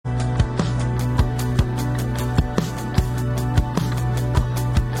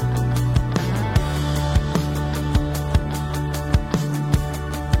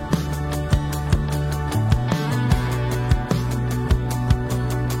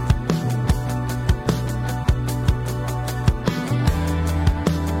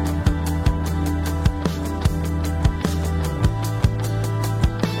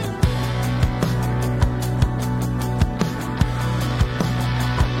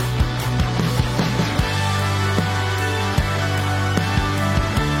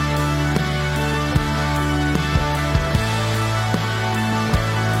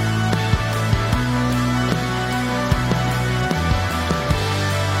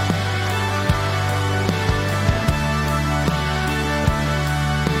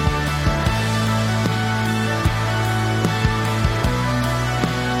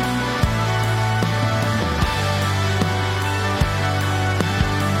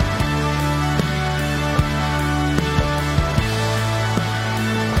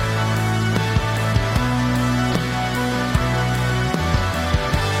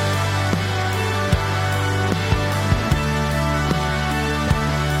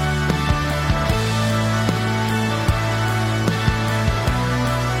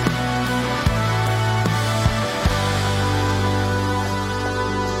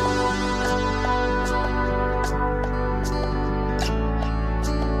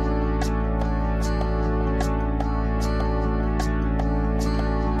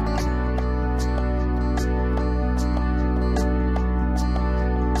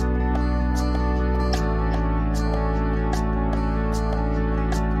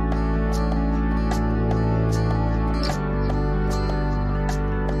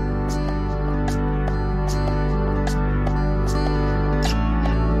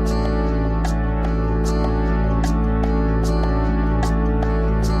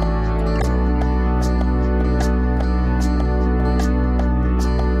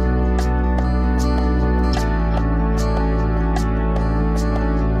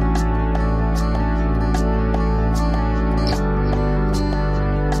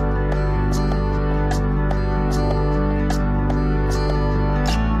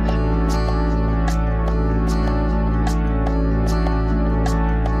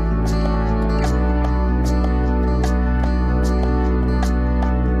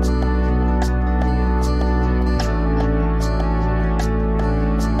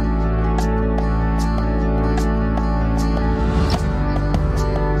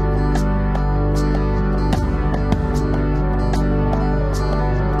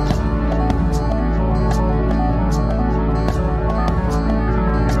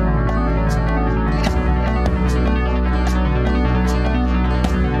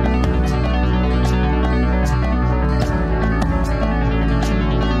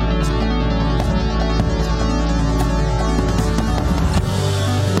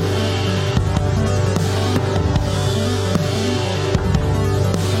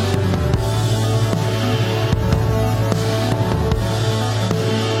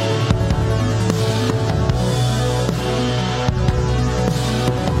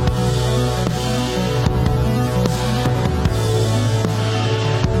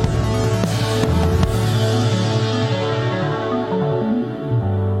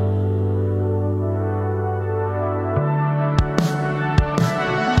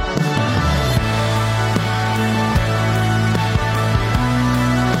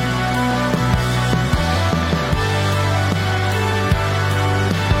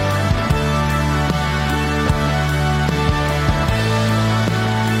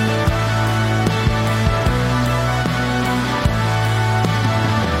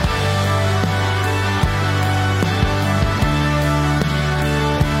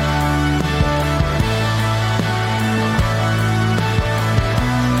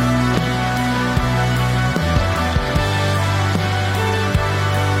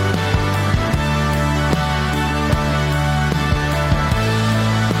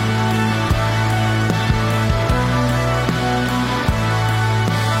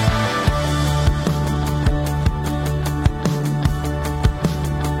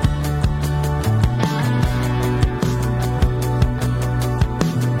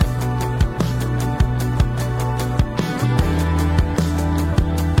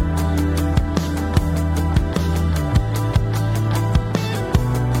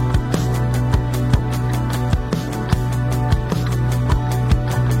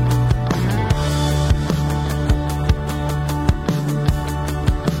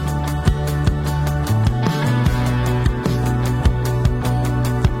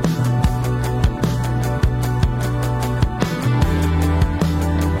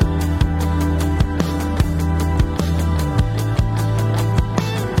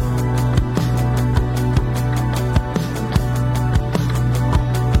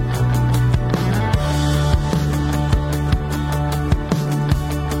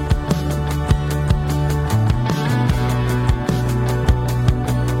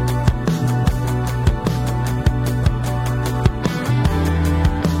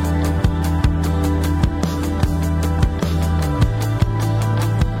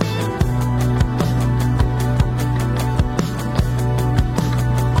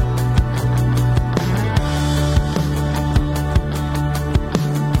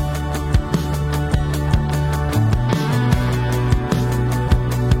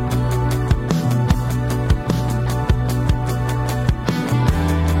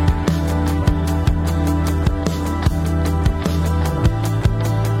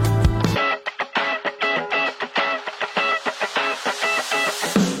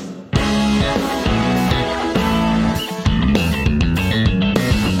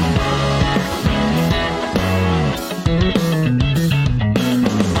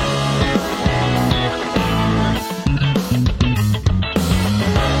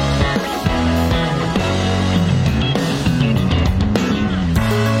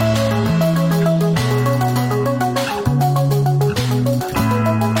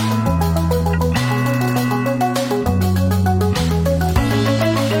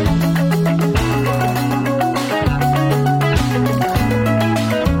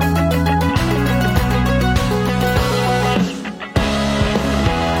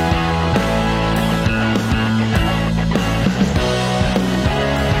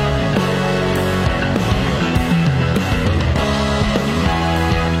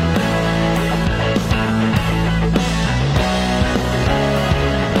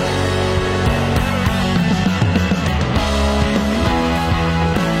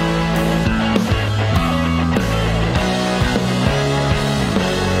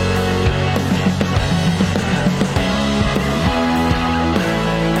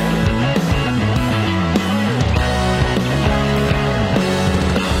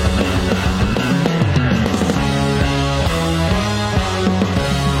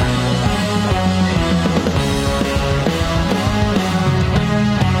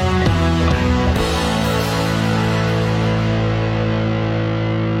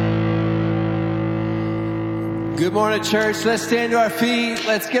Good morning, church. Let's stand to our feet.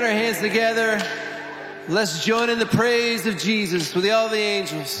 Let's get our hands together. Let's join in the praise of Jesus with all the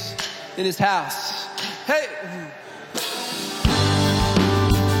angels in his house. Hey!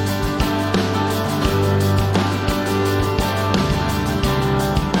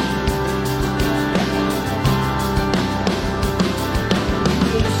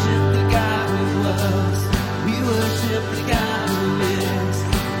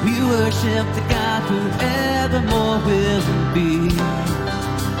 Worship the God who evermore will be.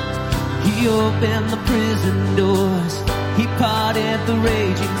 He opened the prison doors, he parted the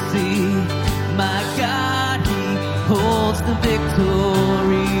raging sea. My God, he holds the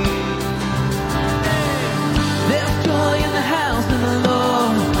victory. There's joy in the house of the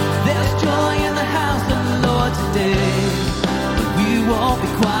Lord. There's joy in the house of the Lord today. But we won't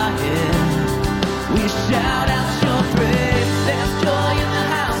be quiet, we shout out your praise. There's joy in the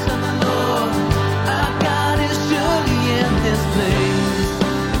house of the Lord. Our God is surely in this place.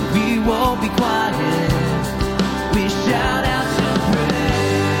 We won't be quiet, we shout out your praise.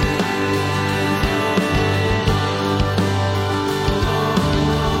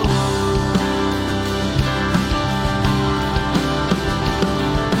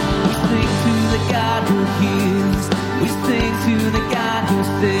 We sing to the God who heals, we sing to the God who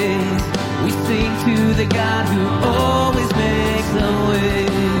saves, we sing to the God who always makes a way.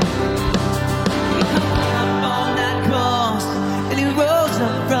 He hung up on that cross and he rose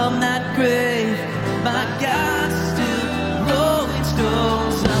up from that grave. My God stood rolling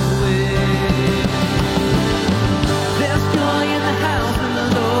stones away. There's joy in the house of the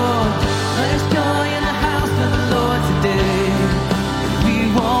Lord. There's joy in the house of the Lord today. We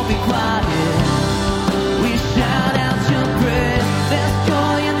won't be quiet, we shout out your praise. There's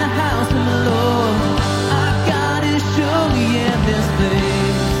joy in the house of the Lord. Our God is surely in this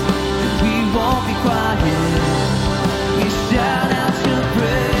place. We won't be quiet, we shout out your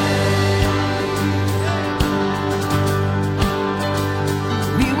praise.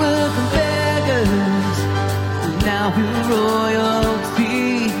 We were the beggars, now we're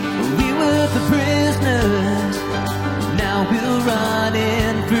royalty. We were the prisoners, now we're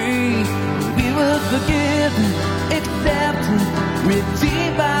running free. We were forgiven, accepted,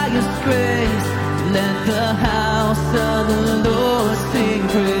 redeemed by his grace. Let the house of the Lord sing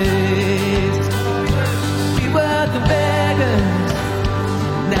praise. We were the beggars,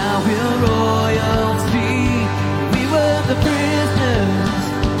 now we're royalty. We were the prisoners,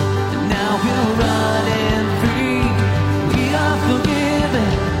 now we're running free. We are forgiven,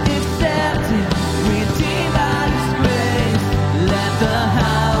 accepted, redeemed by his grace. Let the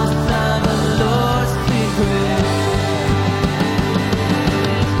house of the Lord sing praise.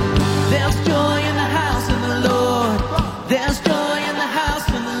 There's joy in the house of the Lord. There's joy in the house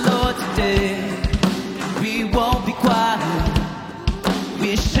of the Lord today. We won't be quiet,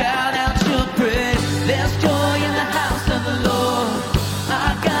 we shout out your praise. There's joy in the house of the Lord.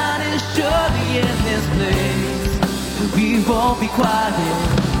 Our God is surely in this place. We won't be quiet,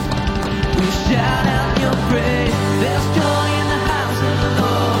 we shout out your praise. There's joy in the house of the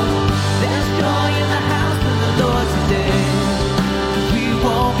Lord. There's joy in the house of the Lord today. We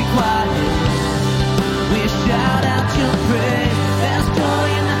won't be quiet, we shout out your praise. There's joy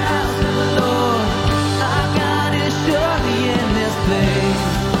in the house of the Lord. Our God is surely in this place.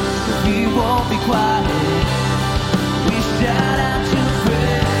 We won't be quiet, we shout out your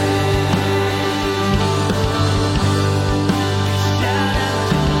praise. Shout out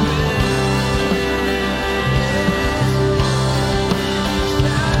your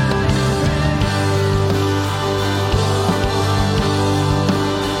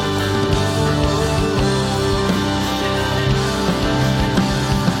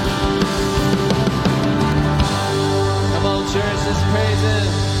Come on, church, let's praise him.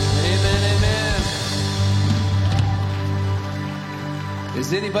 Amen, amen. Is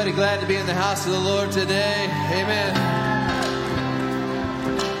anybody glad to be in the house of the Lord today? Amen.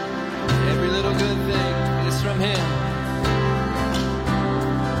 Every little good thing is from him.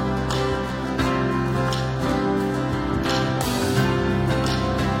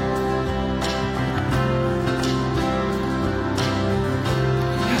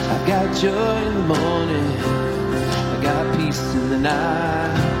 I got joy in the morning, I got peace in the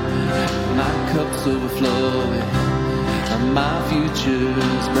night. My cup's overflowing, and my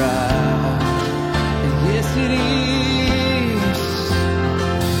future's bright. Yes, it is.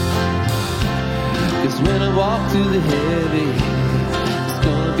 'Cause when I walk through the heavy, it's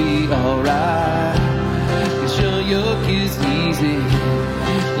gonna be alright. 'Cause your yoke is easy,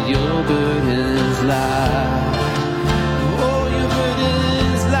 your burden's light. Oh, your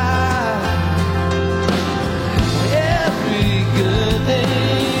burden's light.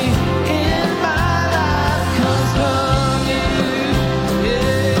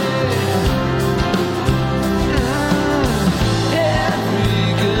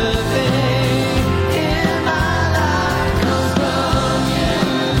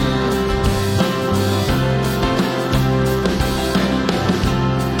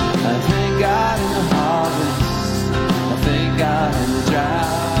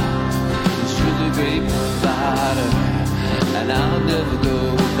 and I'll never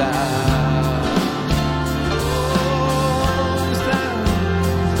go without. Oh, this time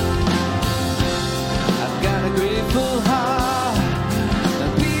I've got a grateful heart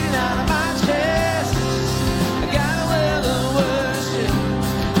beating out of my chest. I got a well of worship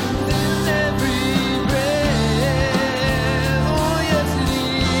within every breath. Oh, yes it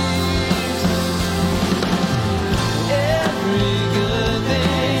is. Every good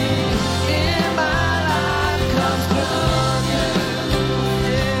thing in my life comes from you.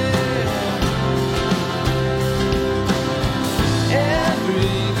 Yeah.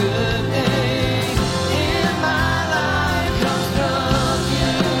 Every good thing in my life comes from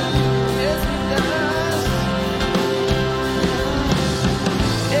you. Yes, it does.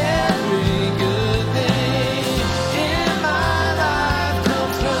 Every good thing in my life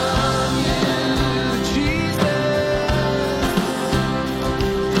comes from you, Jesus.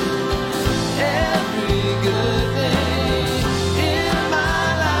 Every good thing in my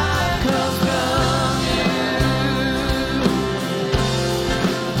life comes from you.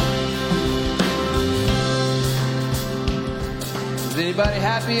 Is anybody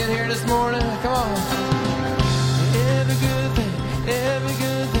happy in here this morning? Come on. Every good thing, every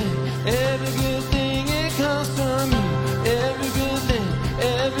good thing, every good thing, it comes from you. Every good thing,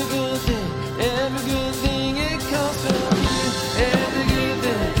 every good thing, every good thing, it comes from you. Every good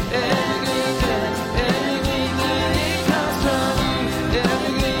thing, every good thing, every good thing, it comes from you.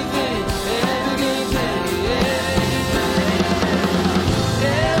 Every good thing, every good thing,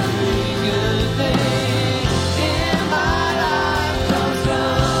 every good thing in my life comes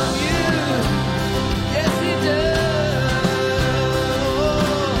from you. Yes, it does.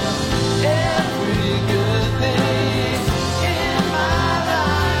 Every good thing in my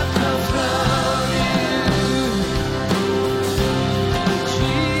life comes from you,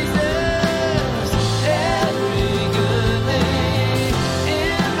 Jesus. Every good thing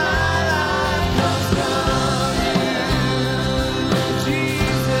in my life comes from you,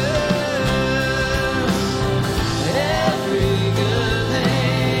 Jesus. Every good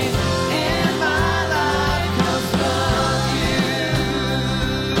thing in my life comes from you.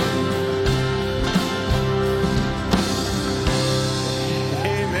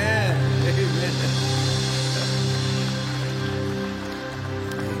 Amen. Amen.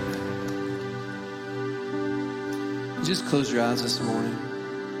 Just close your eyes this morning.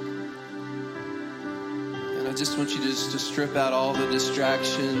 And I just want you to strip out all the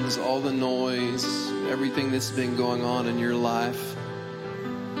distractions, all the noise, everything that's been going on in your life.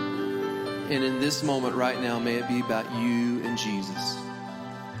 And in this moment right now, may it be about you and Jesus.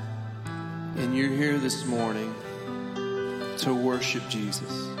 And you're here this morning to worship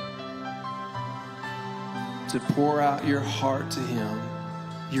Jesus, to pour out your heart to Him,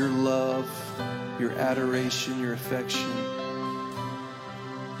 your love, your adoration, your affection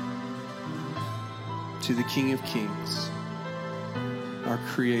to the King of Kings, our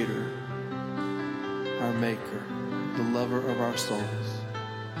Creator, our Maker, the lover of our souls,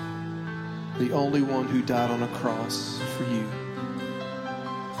 the only one who died on a cross for you.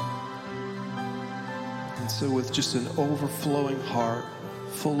 And so with just an overflowing heart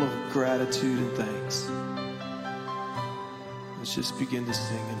full of gratitude and thanks, let's just begin to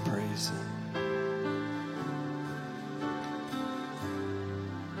sing and praise Him.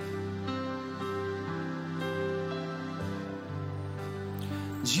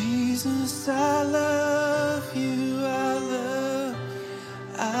 Jesus, I love you, I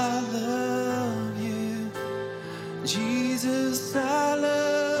love you. Jesus, I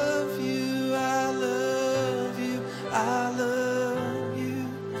love you, I love you, I love you.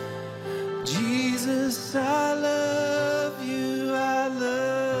 Jesus, I love you, I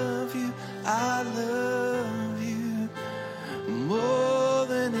love you, I love you more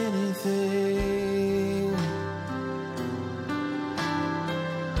than anything.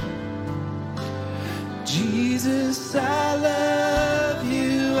 Jesus, I love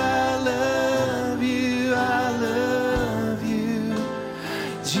you, I love you, I love you.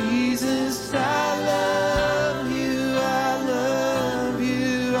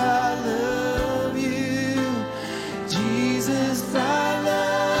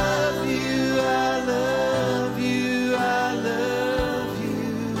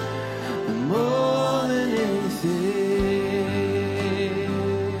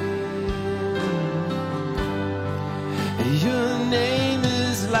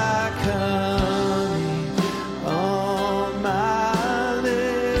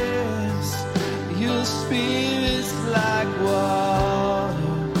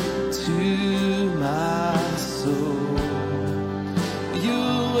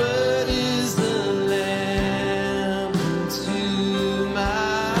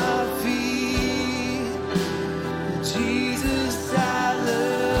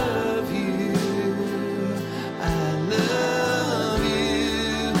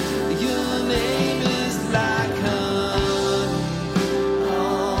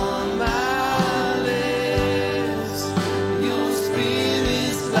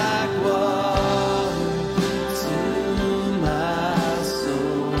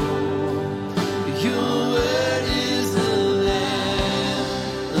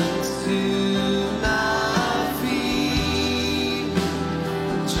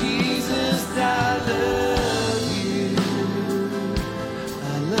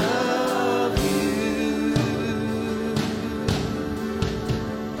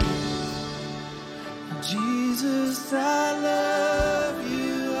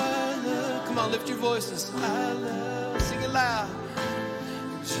 lift your voices. I love, sing it loud.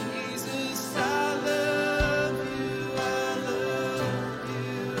 Jesus, I love you, I love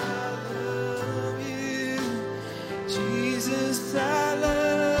you, I love you. Jesus, I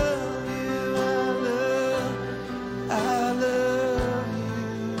love you, I love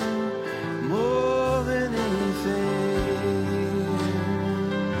you more than anything,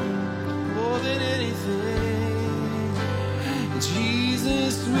 more than anything.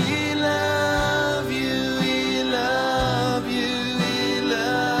 Jesus, we love you, we love you.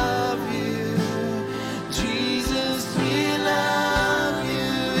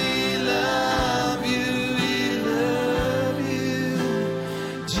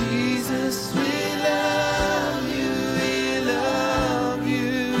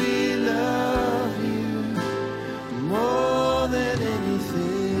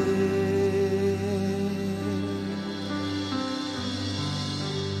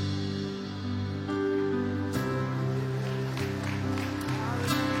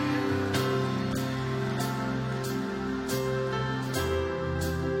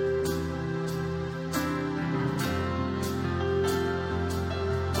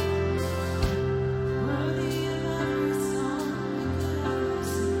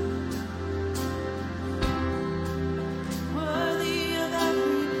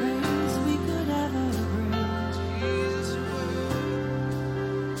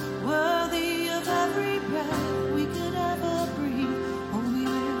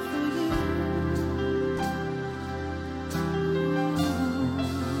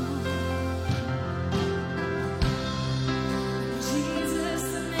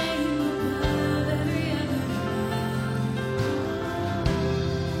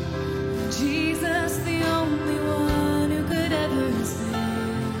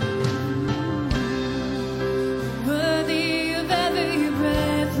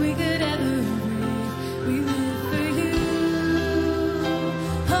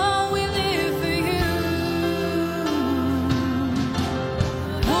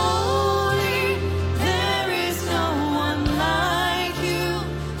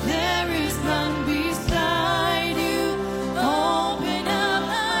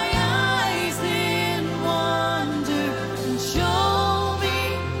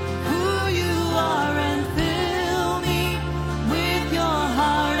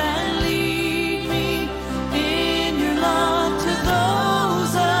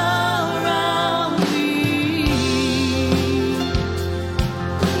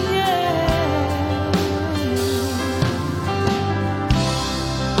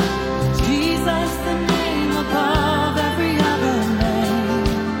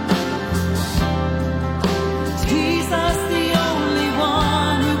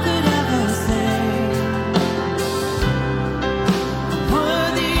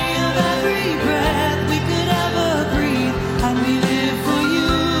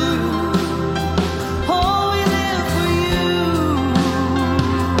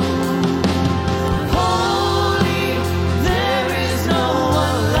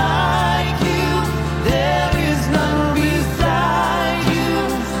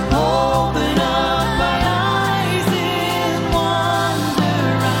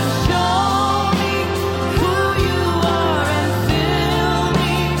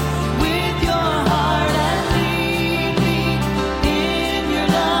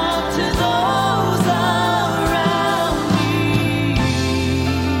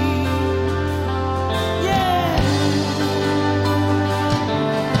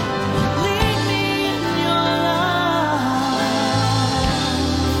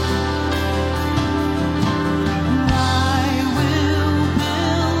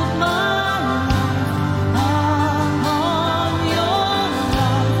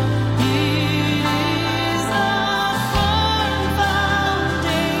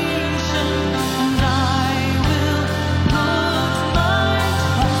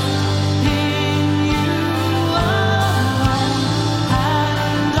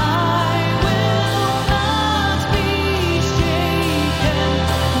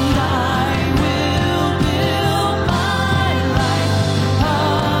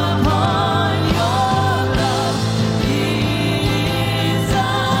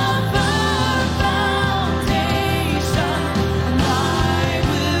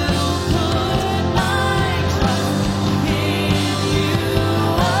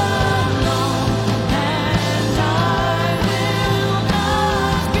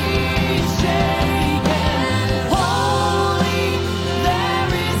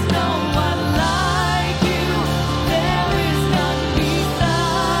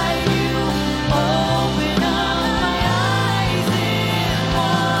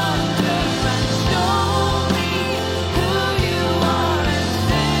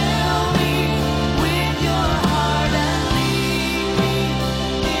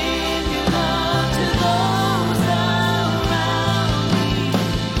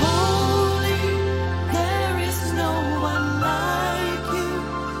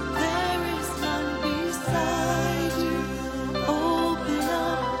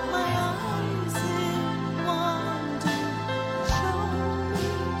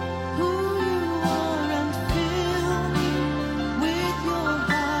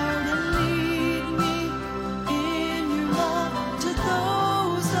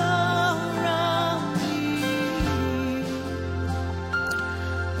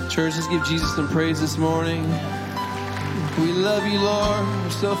 Church, let's give Jesus some praise this morning. We love you, Lord. We're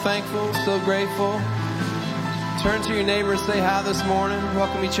so thankful, so grateful. Turn to your neighbor and say hi this morning.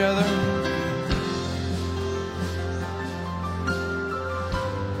 Welcome each other.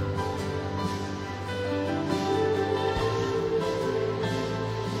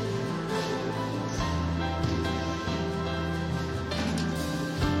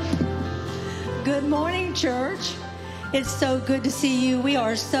 Good morning, church. It's so good to see you. We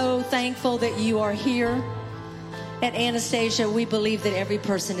are so thankful that you are here. At Anastasia, we believe that every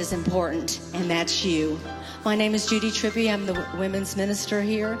person is important, and that's you. My name is Judy Trippi. I'm the women's minister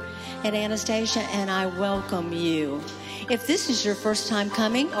here at Anastasia, and I welcome you. If this is your first time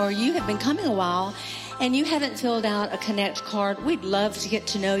coming, or you have been coming a while, and you haven't filled out a Connect card, we'd love to get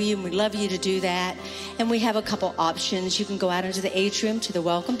to know you, and we'd love you to do that. And we have a couple options. You can go out into the atrium to the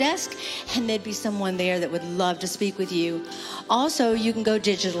welcome desk, and there'd be someone there that would love to speak with you. Also, you can go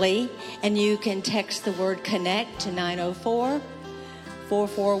digitally, and you can text the word Connect to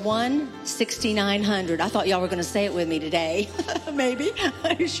 904-441-6900. I thought y'all were going to say it with me today. Maybe.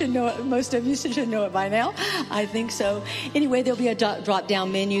 You should know it. Most of you should know it by now. I think so. Anyway, there'll be a drop-down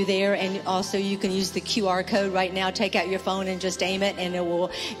menu there, and also you can use the QR code right now. Take out your phone and just aim it, and it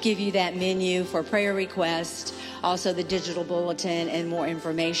will give you that menu for prayer requests, also the digital bulletin, and more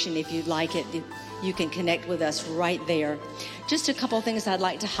information if you'd like it. You can connect with us right there. Just a couple things I'd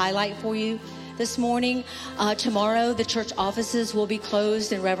like to highlight for you this morning. Tomorrow, the church offices will be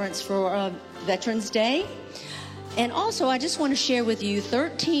closed in reverence for Veterans Day. And also, I just want to share with you,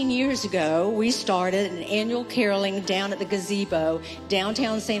 13 years ago, we started an annual caroling down at the gazebo,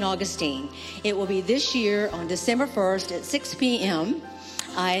 downtown St. Augustine. It will be this year on December 1st at 6 p.m.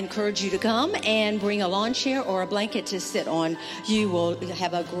 I encourage you to come and bring a lawn chair or a blanket to sit on. You will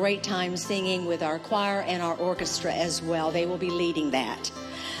have a great time singing with our choir and our orchestra as well. They will be leading that.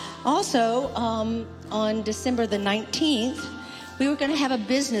 Also, on December the 19th, we were going to have a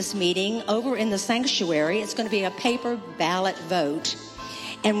business meeting over in the sanctuary. It's going to be a paper ballot vote.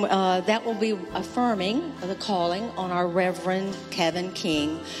 And that will be affirming the calling on our Reverend Kevin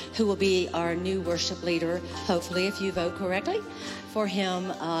King, who will be our new worship leader, hopefully, if you vote correctly, for him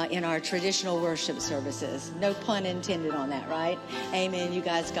in our traditional worship services. No pun intended on that, right? Amen. You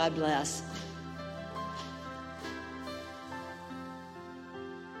guys, God bless.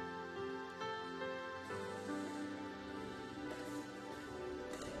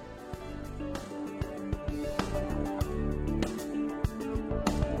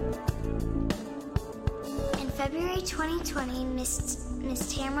 February 2020, Miss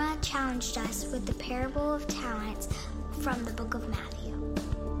Tamara challenged us with the parable of talents from the book of Matthew.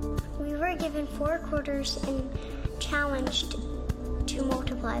 We were given 4 quarters and challenged to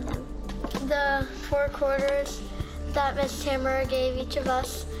multiply them. The 4 quarters that Miss Tamara gave each of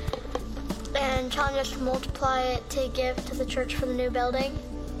us and challenged us to multiply it to give to the church for the new building.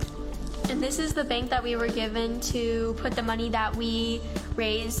 And this is the bank that we were given to put the money that we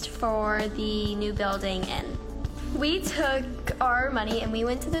raised for the new building in. We took our money and we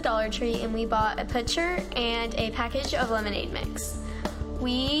went to the Dollar Tree and we bought a pitcher and a package of lemonade mix.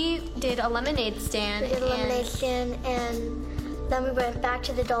 We did a lemonade stand. And then we went back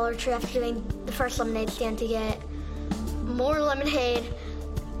to the Dollar Tree after doing the first lemonade stand to get more lemonade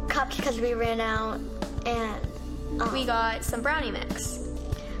cups because we ran out, and we got some brownie mix.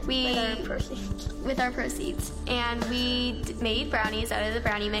 With our proceeds. And we made brownies out of the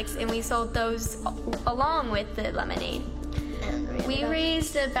brownie mix, and we sold those along with the lemonade. We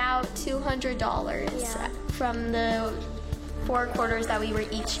raised about $200 from the 4 quarters that we were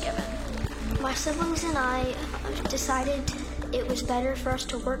each given. My siblings and I decided it was better for us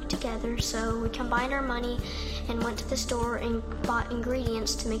to work together, so we combined our money and went to the store and bought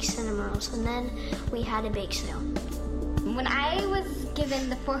ingredients to make cinnamon rolls, and then we had a bake sale. When I was given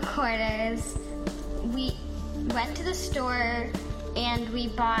the 4 quarters, we went to the store and we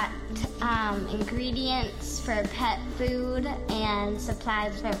bought ingredients for pet food and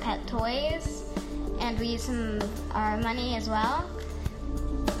supplies for pet toys, and we used some of our money as well.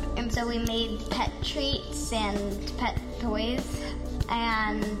 And so we made pet treats and pet toys,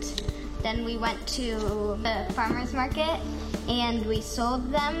 and then we went to the farmer's market and we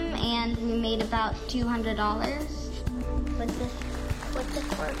sold them, and we made about $200. With the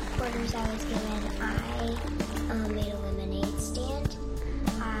 4 quarters I was given, I made a lemonade stand.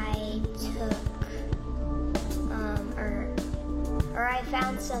 I took, I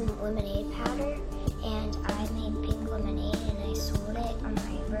found some lemonade powder, and I made pink lemonade, and I sold it on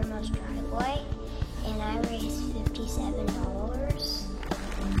my grandma's driveway, and I raised $57.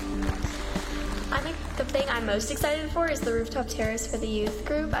 I think the thing I'm most excited for is the rooftop terrace for the youth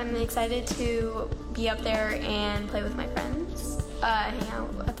group. I'm excited to be up there and play with my friends, hang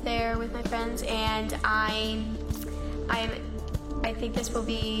out up there with my friends, and I think this will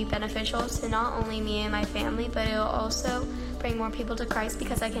be beneficial to not only me and my family, but it'll also bring more people to Christ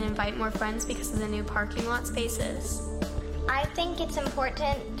because I can invite more friends because of the new parking lot spaces. I think it's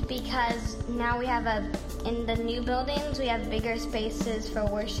important because now we have in the new buildings, we have bigger spaces for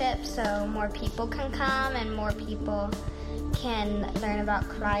worship, so more people can come and more people can learn about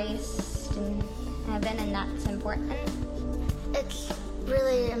Christ and heaven, and that's important. It's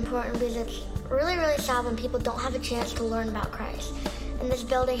really important because it's really, really sad when people don't have a chance to learn about Christ. And this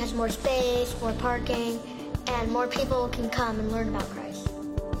building has more space, more parking, and more people can come and learn about Christ.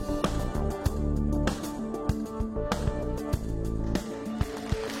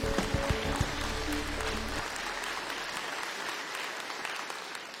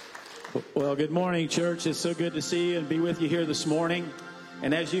 Well, good morning, church. It's so good to see you and be with you here this morning.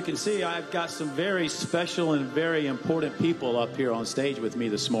 And as you can see, I've got some very special and very important people up here on stage with me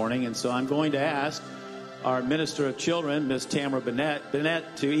this morning. And so I'm going to ask our Minister of Children, Ms. Tamara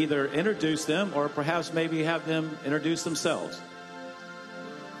Bennett, to either introduce them or perhaps maybe have them introduce themselves.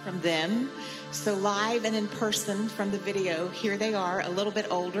 From them. So live and in person from the video, here they are, a little bit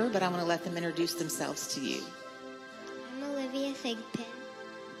older, but I'm going to let them introduce themselves to you. I'm Olivia Thigpen.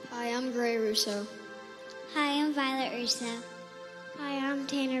 Hi, I'm Gray Russo. Hi, I'm Violet Russo. Hi, I'm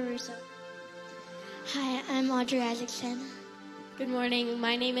Tanner Russo. Hi, I'm Audrey Isaacson. Good morning.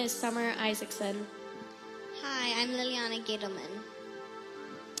 My name is Summer Isaacson. Hi, I'm Liliana Gittleman.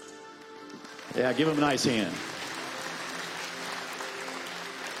 Yeah, give them a nice hand.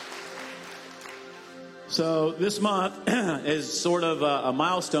 So this month is sort of a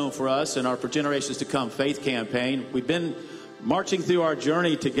milestone for us in our For Generations to Come faith campaign. We've been marching through our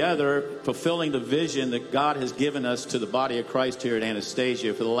journey together, fulfilling the vision that God has given us to the body of Christ here at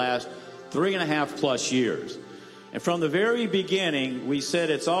Anastasia for the last 3.5+ years. And from the very beginning, we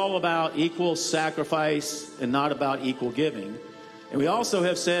said it's all about equal sacrifice and not about equal giving. And we also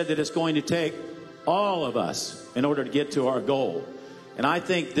have said that it's going to take all of us in order to get to our goal. And I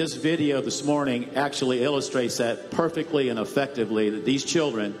think this video this morning actually illustrates that perfectly and effectively, that these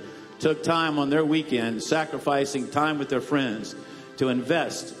children took time on their weekend, sacrificing time with their friends to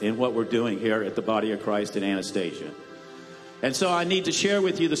invest in what we're doing here at the Body of Christ in Anastasia. And so I need to share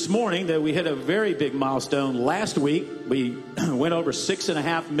with you this morning that we hit a very big milestone. Last week, we went over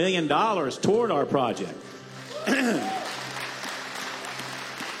 $6.5 million toward our project.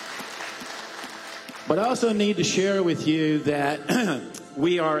 But I also need to share with you that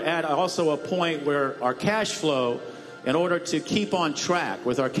we are at also a point where our cash flow, in order to keep on track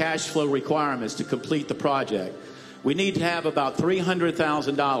with our cash flow requirements to complete the project, we need to have about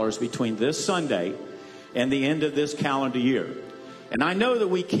 $300,000 between this Sunday and the end of this calendar year. And I know that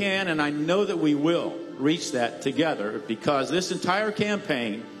we can, and I know that we will reach that together, because this entire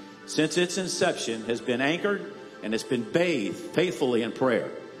campaign, since its inception, has been anchored and it's been bathed faithfully in prayer.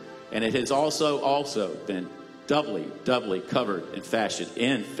 And it has also been doubly covered and fashioned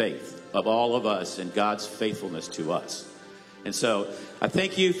in faith of all of us and God's faithfulness to us. And so I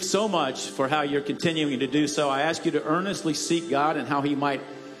thank you so much for how you're continuing to do so. I ask you to earnestly seek God and how he might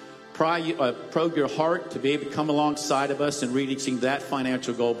probe your heart to be able to come alongside of us in reaching that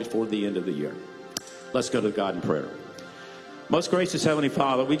financial goal before the end of the year. Let's go to God in prayer. Most gracious Heavenly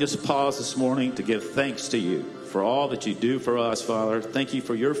Father, we just pause this morning to give thanks to you for all that you do for us, Father. Thank you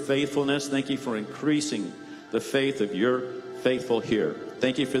for your faithfulness. Thank you for increasing the faith of your faithful here.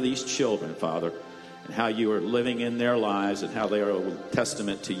 Thank you for these children, Father, and how you are living in their lives and how they are a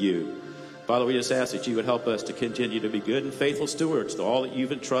testament to you. Father, we just ask that you would help us to continue to be good and faithful stewards to all that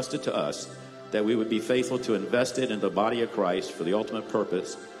you've entrusted to us, that we would be faithful to invest it in the body of Christ for the ultimate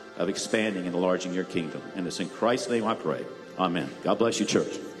purpose of expanding and enlarging your kingdom. And it's in Christ's name I pray. Amen. God bless you,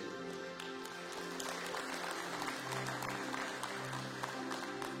 church.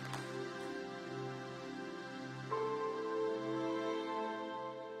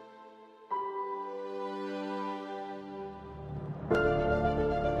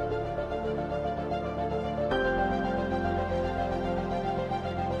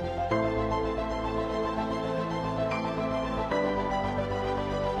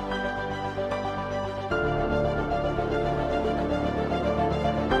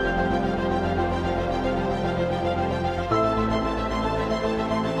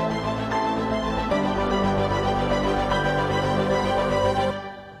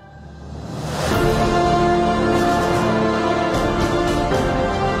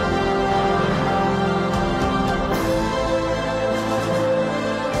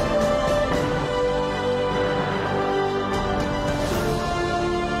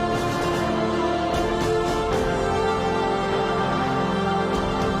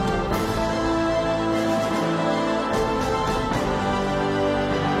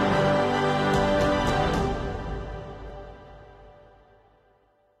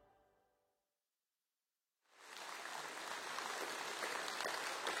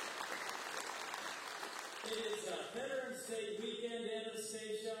 It is Veterans Day weekend,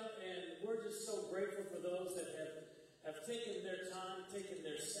 Anastasia, and we're just so grateful for those that have taken their time, taken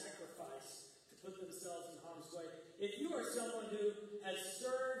their sacrifice to put themselves in harm's way. If you are someone who has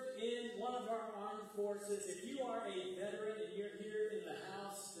served in one of our armed forces, if you are a veteran and you're here in the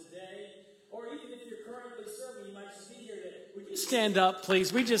house today, or even if you're currently serving, you might just be here today, would you stand up,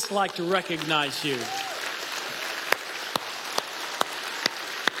 please? We'd just like to recognize you.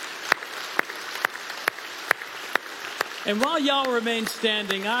 And while y'all remain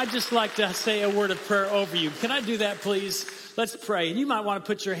standing, I'd just like to say a word of prayer over you. Can I do that, please? Let's pray. And you might want to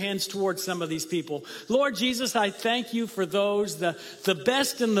put your hands towards some of these people. Lord Jesus, I thank you for those, the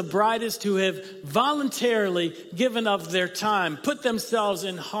best and the brightest who have voluntarily given of their time, put themselves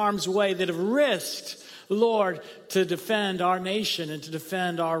in harm's way, that have risked, Lord, to defend our nation and to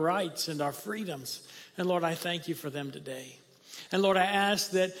defend our rights and our freedoms. And Lord, I thank you for them today. And Lord, I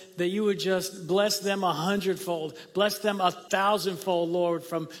ask that you would just bless them 100-fold, bless them 1,000-fold, Lord,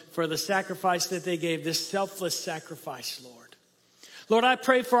 for the sacrifice that they gave, this selfless sacrifice, Lord. Lord, I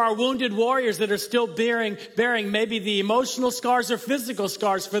pray for our wounded warriors that are still bearing maybe the emotional scars or physical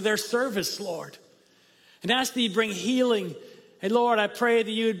scars for their service, Lord. And ask that you bring healing. And Lord, I pray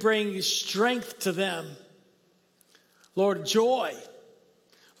that you would bring strength to them. Lord, joy.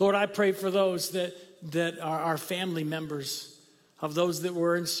 Lord, I pray for those that are our family members, of those that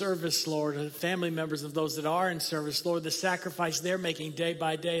were in service, Lord, and family members of those that are in service, Lord, the sacrifice they're making day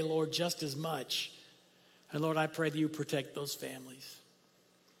by day, Lord, just as much. And Lord, I pray that you protect those families.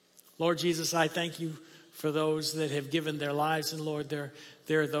 Lord Jesus, I thank you for those that have given their lives, and Lord, there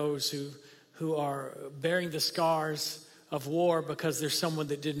are those who are bearing the scars of war because there's someone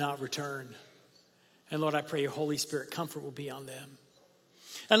that did not return. And Lord, I pray your Holy Spirit comfort will be on them.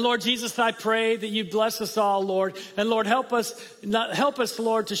 And Lord Jesus, I pray that you bless us all, Lord. And Lord, help us,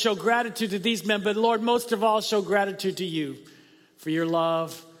 Lord, to show gratitude to these men. But Lord, most of all, show gratitude to you for your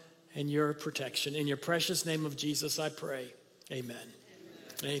love and your protection. In your precious name of Jesus, I pray. Amen.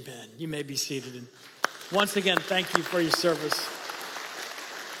 Amen. Amen. You may be seated. And once again, thank you for your service.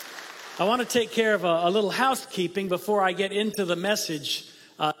 I want to take care of a little housekeeping before I get into the message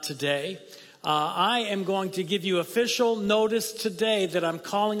today. I am going to give you official notice today that I'm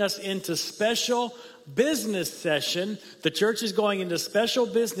calling us into special business session. The church is going into special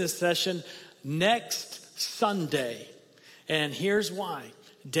business session next Sunday. And here's why.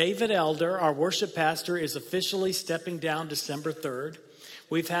 David Elder, our worship pastor, is officially stepping down December 3rd.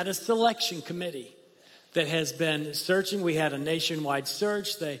 We've had a selection committee that has been searching. We had a nationwide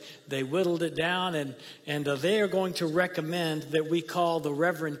search. They whittled it down, and they are going to recommend that we call the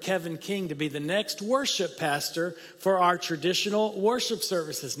Reverend Kevin King to be the next worship pastor for our traditional worship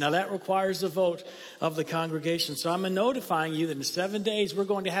services. Now, that requires a vote of the congregation. So I'm notifying you that in 7 days, we're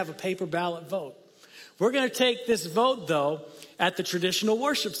going to have a paper ballot vote. We're going to take this vote, though, at the traditional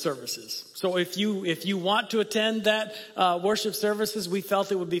worship services. So if you want to attend that worship services, we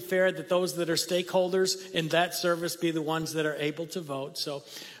felt it would be fair that those that are stakeholders in that service be the ones that are able to vote. So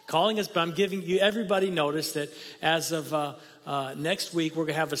calling us, but I'm giving you everybody notice that as of next week, we're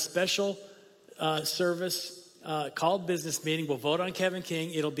going to have a special service called business meeting. We'll vote on Kevin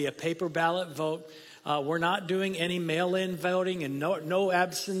King. It'll be a paper ballot vote. We're not doing any mail-in voting and no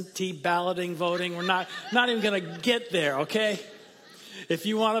absentee balloting voting. We're not even going to get there, okay? If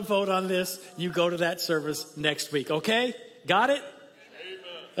you want to vote on this, you go to that service next week, okay? Got it?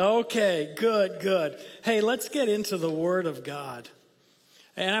 Amen. Okay, good. Hey, let's get into the Word of God.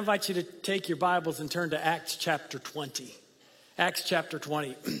 And I invite you to take your Bibles and turn to Acts chapter 20. Acts chapter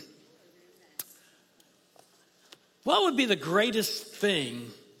 20. What would be the greatest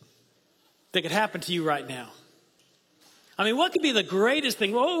thing that could happen to you right now? I mean, what could be the greatest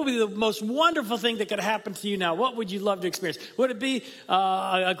thing? What would be the most wonderful thing that could happen to you now? What would you love to experience? Would it be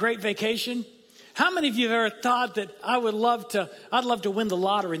a great vacation? How many of you have ever thought that I'd love to win the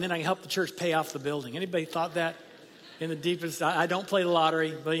lottery and then I can help the church pay off the building? Anybody thought that in the deepest? I don't play the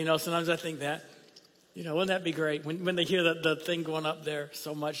lottery, but sometimes I think that. Wouldn't that be great when they hear the thing going up there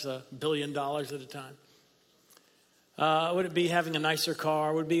so much, $1 billion at a time? Would it be having a nicer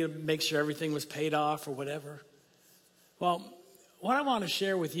car? Would it be to make sure everything was paid off or whatever? Well, what I want to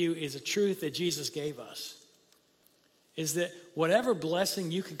share with you is a truth that Jesus gave us. Is that whatever blessing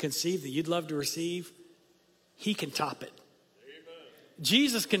you can conceive that you'd love to receive, he can top it. Amen.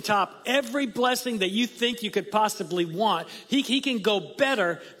 Jesus can top every blessing that you think you could possibly want. He can go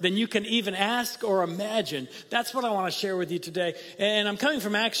better than you can even ask or imagine. That's what I want to share with you today. And I'm coming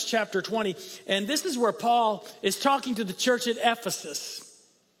from Acts chapter 20. And this is where Paul is talking to the church at Ephesus.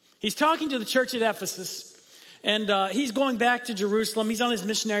 He's talking to the church at Ephesus. And he's going back to Jerusalem. He's on his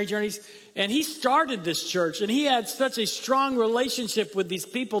missionary journeys. And he started this church. And he had such a strong relationship with these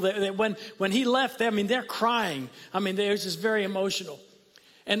people that when he left, they're crying. It was just very emotional.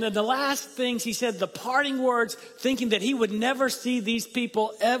 And then the last things he said, the parting words, thinking that he would never see these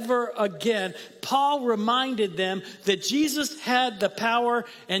people ever again. Paul reminded them that Jesus had the power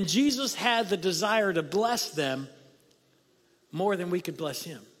and Jesus had the desire to bless them more than we could bless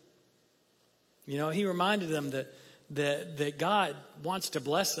him. He reminded them that God wants to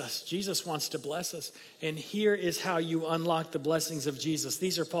bless us. Jesus wants to bless us. And here is how you unlock the blessings of Jesus.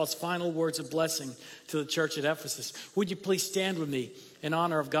 These are Paul's final words of blessing to the church at Ephesus. Would you please stand with me in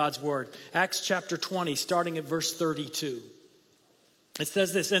honor of God's word? Acts chapter 20, starting at verse 32. It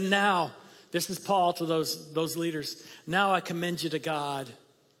says this, and now, this is Paul to those leaders. Now I commend you to God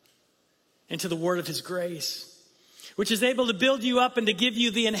and to the word of his grace, which is able to build you up and to give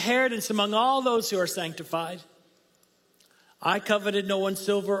you the inheritance among all those who are sanctified. I coveted no one's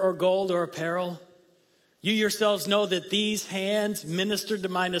silver or gold or apparel. You yourselves know that these hands ministered to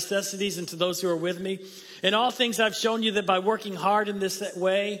my necessities and to those who are with me. In all things I've shown you that by working hard in this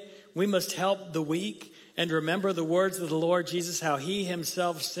way, we must help the weak and remember the words of the Lord Jesus, how he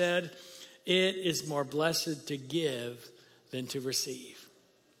himself said, it is more blessed to give than to receive.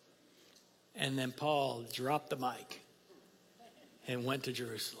 And then Paul dropped the mic and went to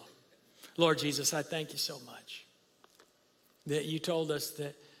Jerusalem. Lord Jesus, I thank you so much that you told us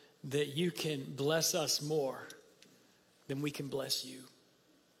that you can bless us more than we can bless you.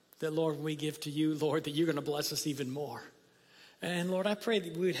 That, Lord, when we give to you, Lord, that you're going to bless us even more. And, Lord, I pray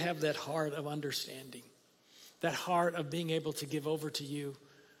that we would have that heart of understanding, that heart of being able to give over to you,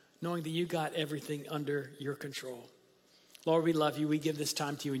 knowing that you got everything under your control. Lord, we love you. We give this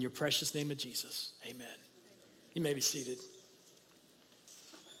time to you in your precious name of Jesus. Amen. You may be seated.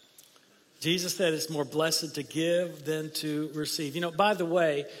 Jesus said it's more blessed to give than to receive. By the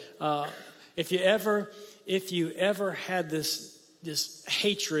way, if you ever had this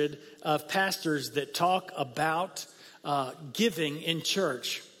hatred of pastors that talk about giving in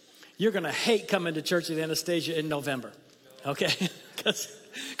church, you're going to hate coming to church at Anastasia in November, okay? Because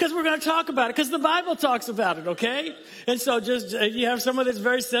we're going to talk about it, because the Bible talks about it, okay? And so just you have someone that's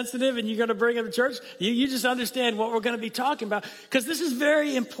very sensitive and you're going to bring them to church, you just understand what we're going to be talking about, because this is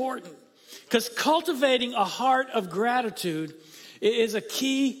very important. Because cultivating a heart of gratitude is a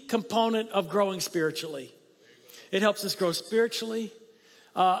key component of growing spiritually. It helps us grow spiritually.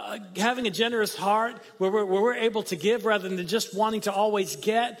 Having a generous heart where we're able to give rather than just wanting to always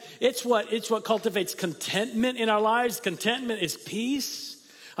get. It's what cultivates contentment in our lives. Contentment is peace.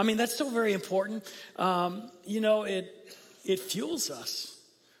 That's so very important. It fuels us.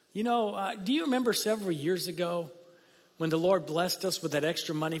 Do you remember several years ago when the Lord blessed us with that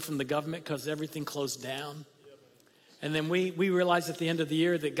extra money from the government because everything closed down? And then we realized at the end of the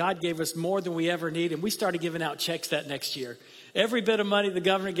year that God gave us more than we ever need. And we started giving out checks that next year. Every bit of money the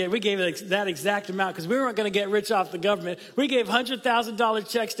government gave, we gave that exact amount because we weren't going to get rich off the government. We gave $100,000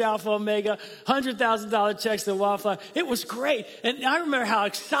 checks to Alpha Omega, $100,000 checks to Wildflower. It was great. And I remember how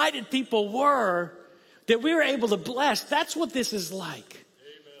excited people were that we were able to bless. That's what this is like.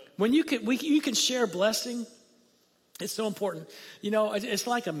 Amen. When you can share blessing, it's so important. It's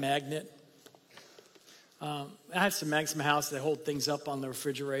like a magnet. I have some magnets in my house that hold things up on the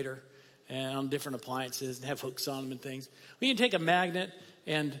refrigerator and on different appliances and have hooks on them and things. Well, you can take a magnet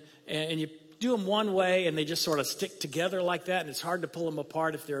and you do them one way and they just sort of stick together like that, and it's hard to pull them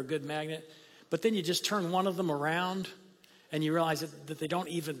apart if they're a good magnet. But then you just turn one of them around and you realize that they don't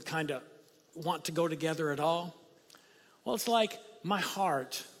even kind of want to go together at all. Well, it's like my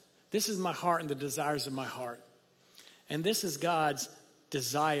heart. This is my heart and the desires of my heart. And this is God's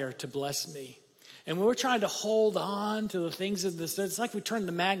desire to bless me. And when we're trying to hold on to the things of this, it's like we turn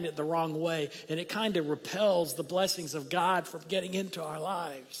the magnet the wrong way, and it kind of repels the blessings of God from getting into our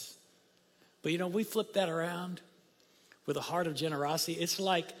lives. But we flip that around with a heart of generosity. It's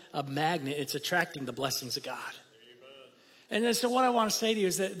like a magnet. It's attracting the blessings of God. Amen. And so what I want to say to you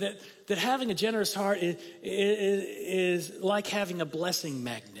is that having a generous heart is like having a blessing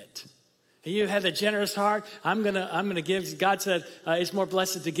magnet. You have a generous heart. I'm gonna give. God said it's more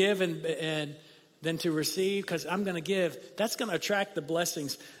blessed to give and than to receive, because I'm going to give. That's going to attract the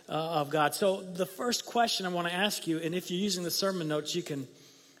blessings of God. So the first question I want to ask you, and if you're using the sermon notes, you can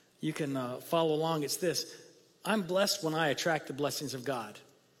follow along. It's this: I'm blessed when I attract the blessings of God.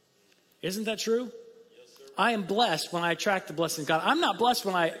 Isn't that true? Yes, sir. I am blessed when I attract the blessings of God. I'm not blessed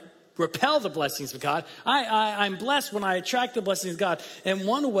when I repel the blessings of God. I'm blessed when I attract the blessings of God. And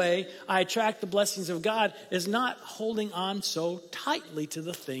one way I attract the blessings of God is not holding on so tightly to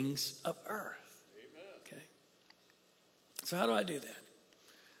the things of earth. So how do I do that?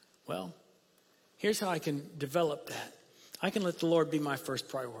 Well, here's how I can develop that. I can let the Lord be my first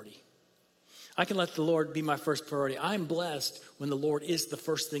priority. I can let the Lord be my first priority. I'm blessed when the Lord is the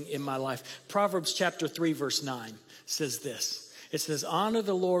first thing in my life. Proverbs chapter 3, verse 9 says this. It says, honor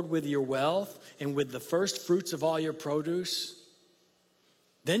the Lord with your wealth and with the first fruits of all your produce.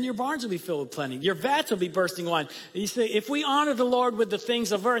 Then your barns will be filled with plenty. Your vats will be bursting wine. You say, if we honor the Lord with the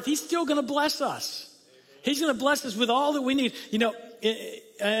things of earth, he's still going to bless us. He's going to bless us with all that we need. You know,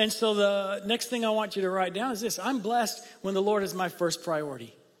 and so the next thing I want you to write down is this. I'm blessed when the Lord is my first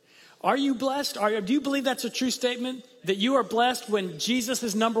priority. Are you blessed? Do you believe that's a true statement? That you are blessed when Jesus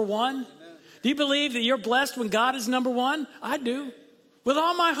is number one? Amen. Do you believe that you're blessed when God is number one? I do. With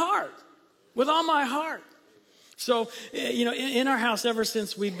all my heart. With all my heart. So, you know, in our house, ever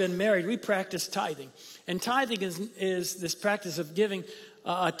since we've been married, we practice tithing. And tithing is this practice of giving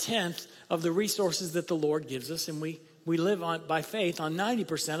a tenth of the resources that the Lord gives us. And we live by faith on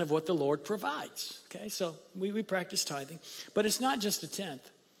 90% of what the Lord provides. Okay, so we practice tithing. But it's not just a tenth.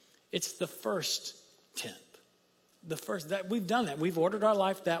 It's the first tenth. The first, that we've done that. We've ordered our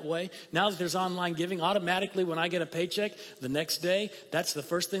life that way. Now that there's online giving, automatically when I get a paycheck the next day, that's the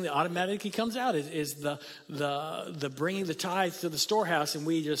first thing that automatically comes out is the bringing the tithes to the storehouse, and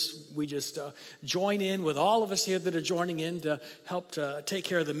we just join in with all of us here that are joining in to help to take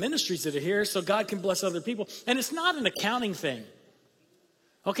care of the ministries that are here, so God can bless other people. And it's not an accounting thing.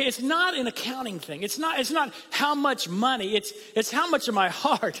 Okay, it's not an accounting thing. It's not how much money. It's how much of my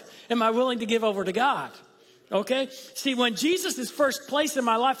heart am I willing to give over to God. Okay? See, when Jesus is first place in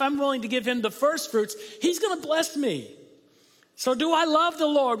my life, I'm willing to give him the first fruits. He's going to bless me. So do I love the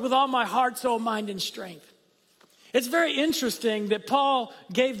Lord with all my heart, soul, mind, and strength? It's very interesting that Paul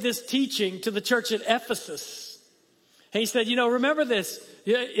gave this teaching to the church at Ephesus. And he said, you know, remember this.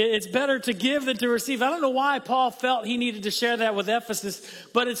 It's better to give than to receive. I don't know why Paul felt he needed to share that with Ephesus,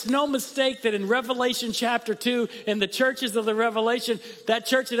 but it's no mistake that in Revelation chapter 2, in the churches of the Revelation, that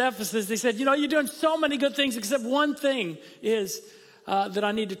church at Ephesus, they said, you know, you're doing so many good things, except one thing is that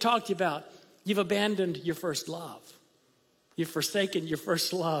I need to talk to you about. You've abandoned your first love. You've forsaken your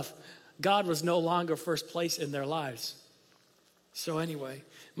first love. God was no longer first place in their lives. So anyway,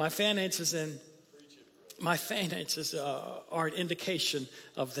 my finances are an indication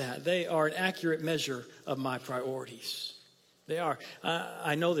of that. They are an accurate measure of my priorities. They are.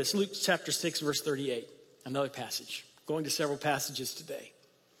 I know this. Luke chapter 6, verse 38. Another passage. Going to several passages today.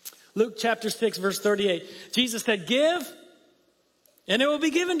 Luke chapter 6, verse 38. Jesus said, give, and it will be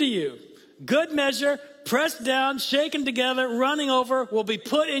given to you. Good measure, pressed down, shaken together, running over, will be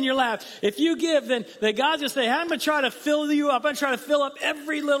put in your lap. If you give, then God's going to say, I'm going to try to fill you up. I'm going to try to fill up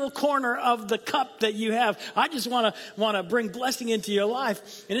every little corner of the cup that you have. I just want to bring blessing into your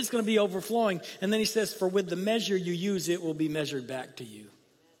life, and it's going to be overflowing. And then he says, for with the measure you use, it will be measured back to you.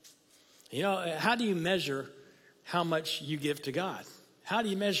 You know, how do you measure how much you give to God? How do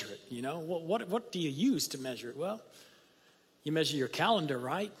you measure it? You know, what do you use to measure it? Well, you measure your calendar,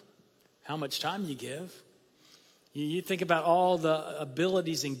 right? How much time you give. You think about all the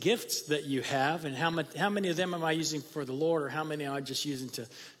abilities and gifts that you have, and how many of them am I using for the Lord, or how many am I just using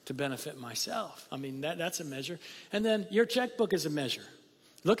to benefit myself? I mean, that's a measure. And then your checkbook is a measure.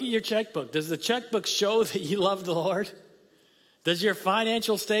 Look at your checkbook. Does the checkbook show that you love the Lord? Does your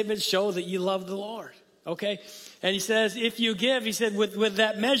financial statement show that you love the Lord? Okay? And he says, if you give, he said, with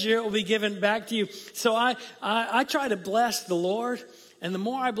that measure, it will be given back to you. So I try to bless the Lord. And the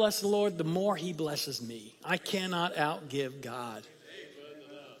more I bless the Lord, the more he blesses me. I cannot outgive God.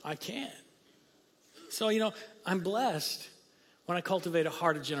 I can't. So, you know, I'm blessed when I cultivate a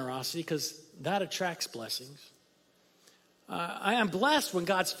heart of generosity, because that attracts blessings. I am blessed when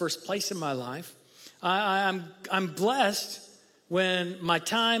God's first place in my life. I'm blessed when my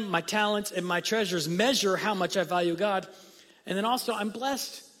time, my talents, and my treasures measure how much I value God. And then also, I'm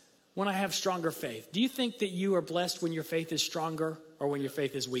blessed when I have stronger faith. Do you think that you are blessed when your faith is stronger or when your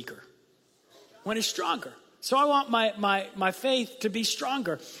faith is weaker? When it's stronger. So I want my faith to be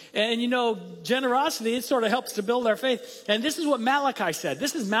stronger. And you know, generosity, it sort of helps to build our faith. And this is what Malachi said.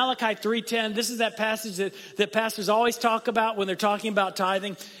 This is Malachi 3:10. This is that passage that pastors always talk about when they're talking about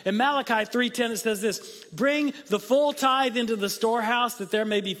tithing. In Malachi 3:10, it says this: bring the full tithe into the storehouse, that there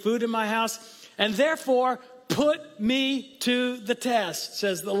may be food in my house. And therefore, put me to the test,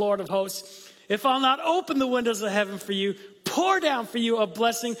 says the Lord of hosts. If I'll not open the windows of heaven for you, pour down for you a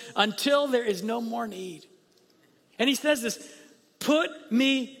blessing until there is no more need. And he says this, put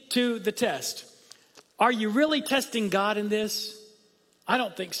me to the test. Are you really testing God in this? I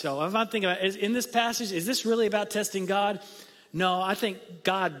don't think so. I'm thinking about, in this passage, is this really about testing God? No, I think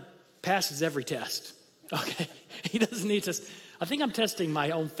God passes every test. Okay, he doesn't need to. I think I'm testing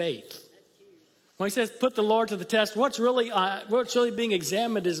my own faith. When he says put the Lord to the test, what's really being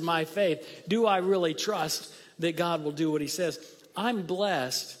examined is my faith. Do I really trust that God will do what he says? I'm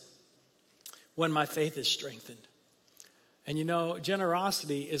blessed when my faith is strengthened. And you know,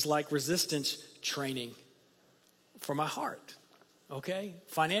 generosity is like resistance training for my heart. Okay,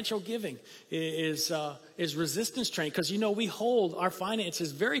 financial giving is resistance training, because you know we hold our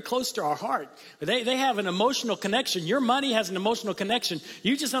finances very close to our heart. They have an emotional connection. Your money has an emotional connection.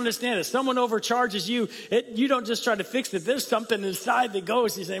 You just understand if someone overcharges you, you don't just try to fix it. There's something inside that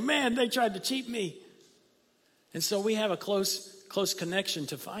goes. You say, "Man, they tried to cheat me." And so we have a close connection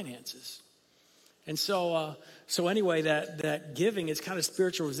to finances. And so anyway, that giving is kind of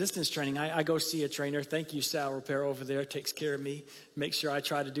spiritual resistance training. I go see a trainer. Thank you, Sal Repair over there. Takes care of me. Makes sure I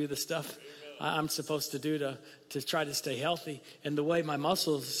try to do the stuff I'm supposed to do to try to stay healthy. And the way my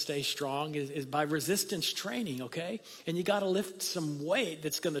muscles stay strong is by resistance training, okay? And you got to lift some weight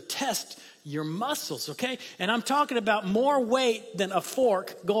that's going to test your muscles, okay? And I'm talking about more weight than a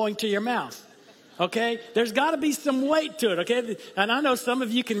fork going to your mouth. Okay, there's got to be some weight to it, okay? And I know some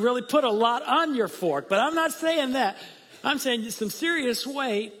of you can really put a lot on your fork, but I'm not saying that. I'm saying some serious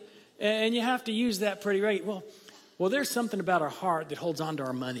weight, and you have to use that pretty right. Well, there's something about our heart that holds on to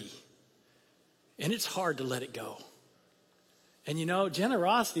our money, and it's hard to let it go. And you know,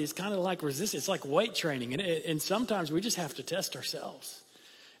 generosity is kind of like resistance. It's like weight training, and sometimes we just have to test ourselves.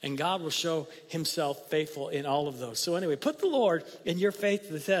 And God will show himself faithful in all of those. So anyway, put the Lord in your faith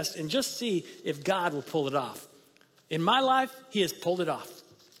to the test and just see if God will pull it off. In my life, he has pulled it off.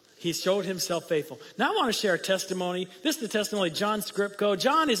 He showed himself faithful. Now I want to share a testimony. This is the testimony of John Scripco.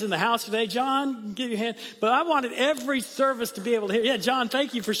 John is in the house today. John, give your hand. But I wanted every service to be able to hear. Yeah, John,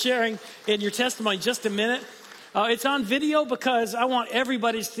 thank you for sharing in your testimony. Just a minute. It's on video because I want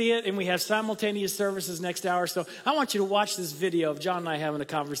everybody to see it, and we have simultaneous services next hour. So I want you to watch this video of John and I having a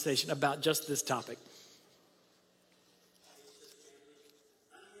conversation about just this topic.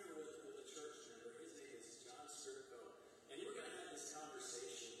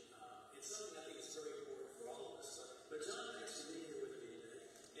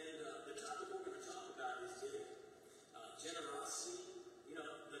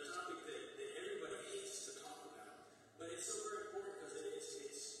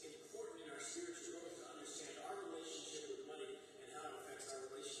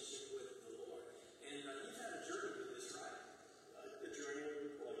 And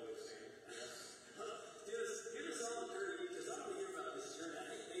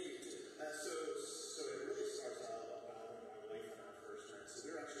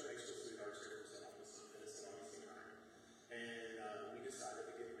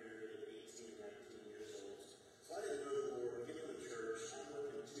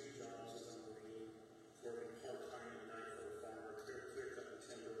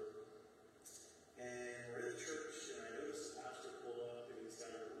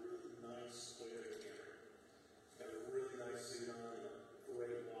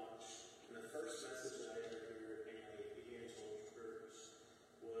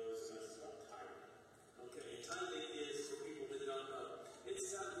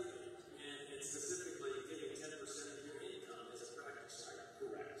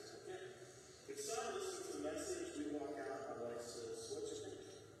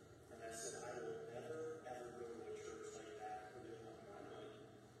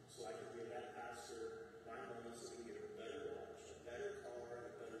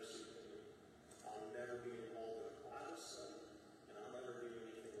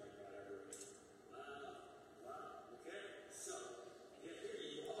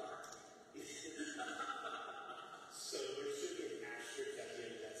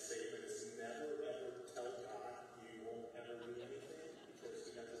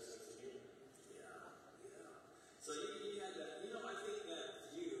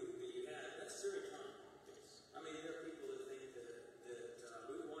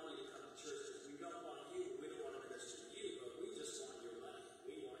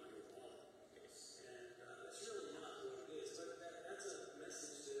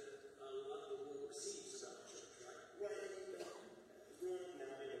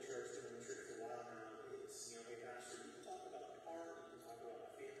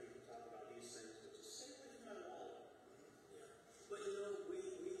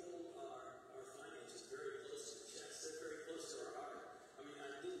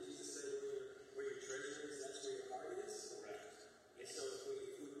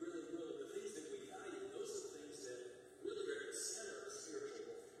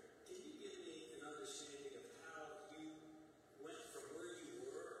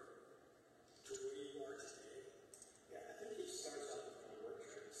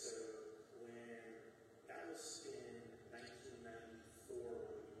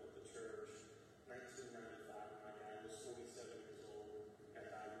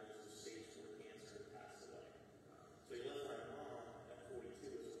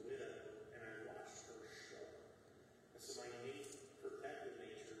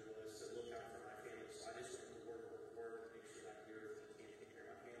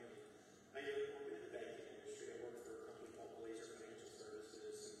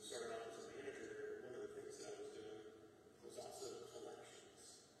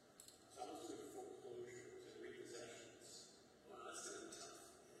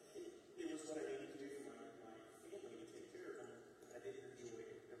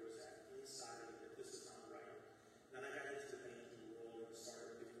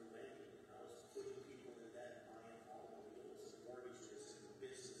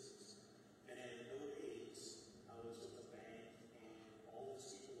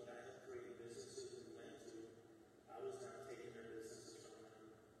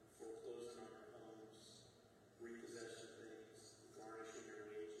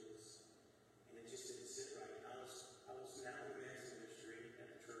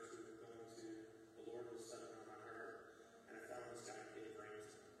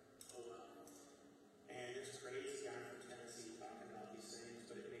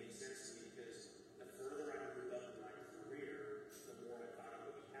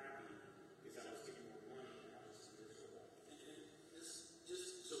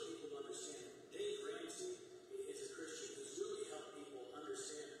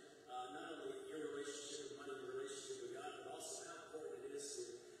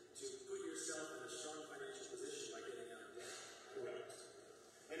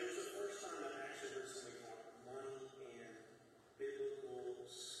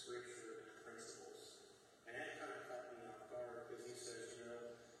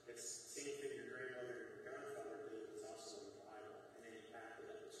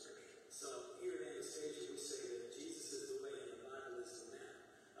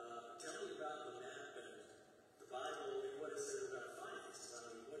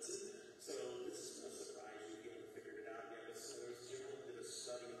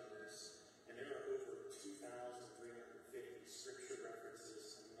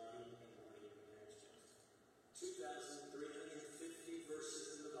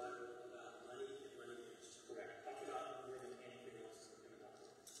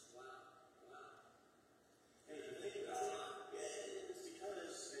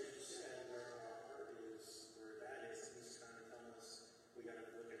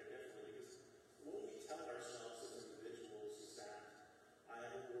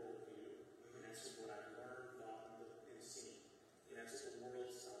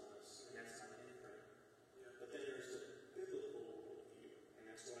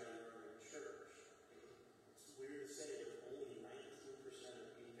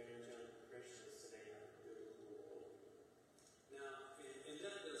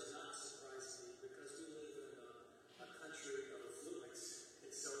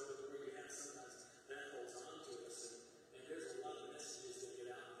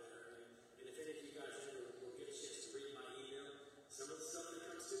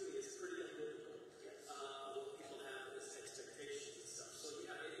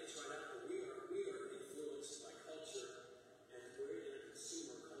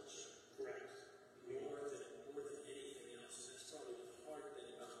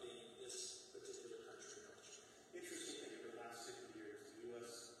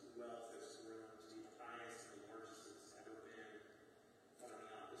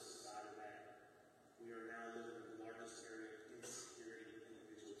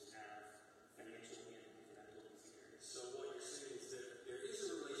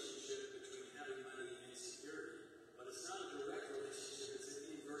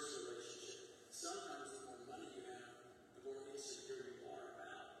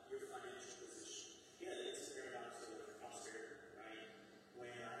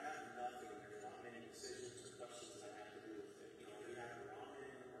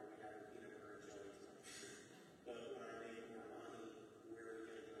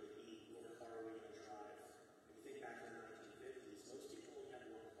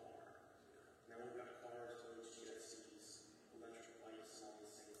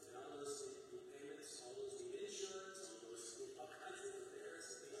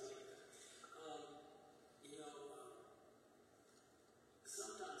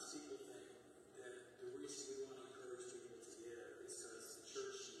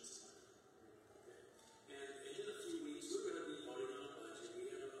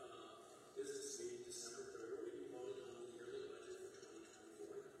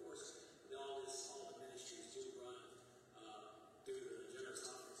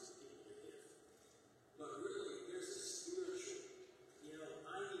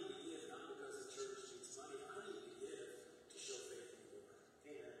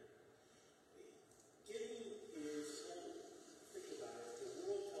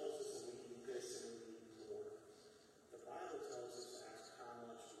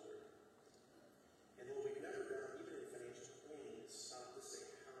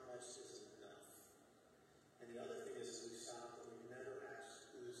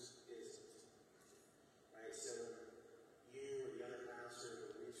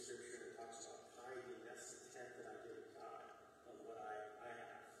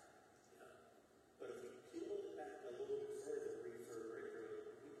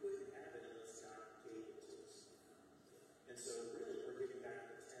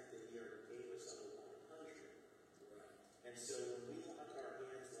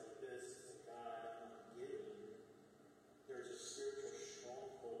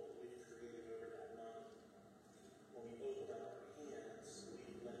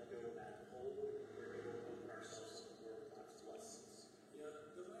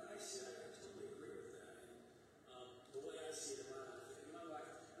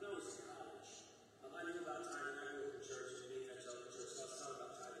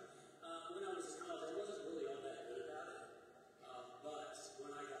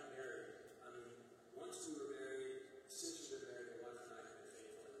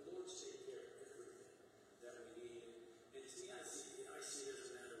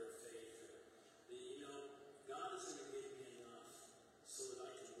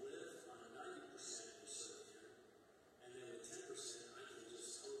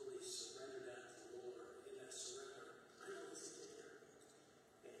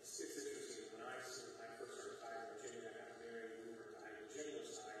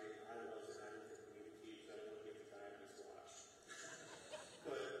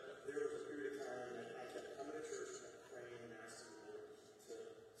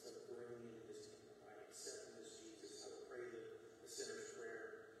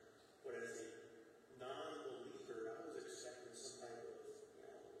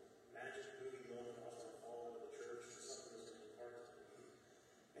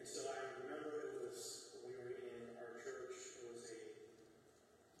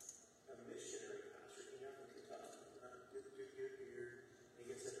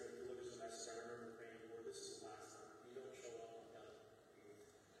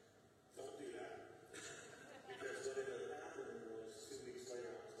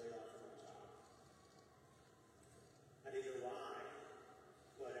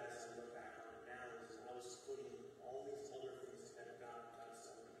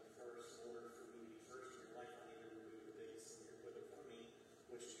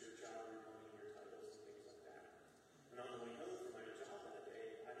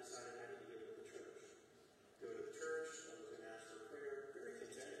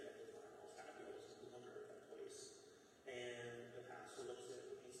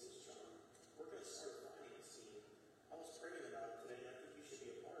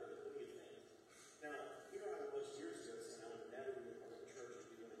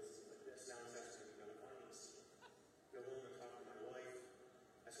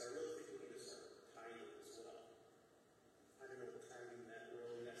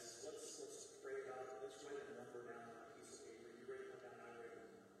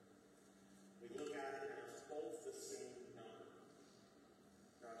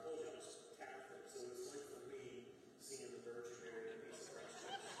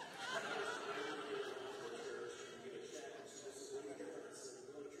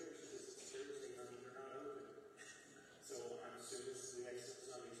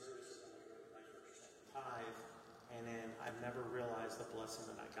I never realized the blessing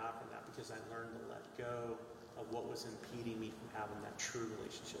that I got from that because I learned to let go of what was impeding me from having that true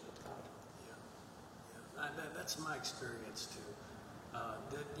relationship with God. That's my experience too.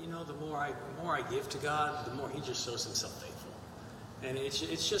 The more I give to God, the more He just shows Himself faithful, and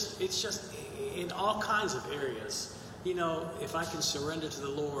it's just in all kinds of areas. If I can surrender to the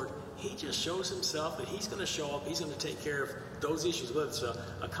Lord, He just shows Himself that He's going to show up. He's going to take care of those issues, whether it's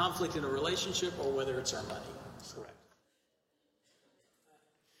a conflict in a relationship or whether it's our money. Correct.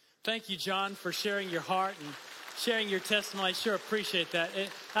 Thank you, John, for sharing your heart and sharing your testimony. I sure appreciate that.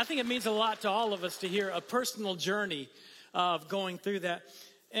 I think it means a lot to all of us to hear a personal journey of going through that.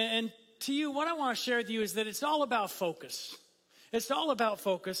 And to you, what I want to share with you is that it's all about focus. It's all about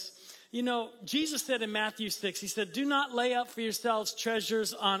focus. Jesus said in Matthew 6, He said, "Do not lay up for yourselves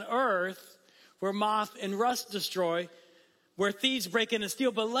treasures on earth where moth and rust destroy, where thieves break in and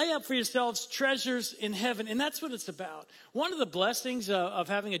steal, but lay up for yourselves treasures in heaven." And that's what it's about. One of the blessings of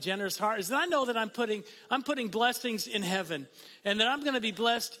having a generous heart is that I know that I'm putting blessings in heaven, and that I'm going to be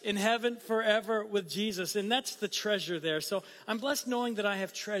blessed in heaven forever with Jesus. And that's the treasure there. So I'm blessed knowing that I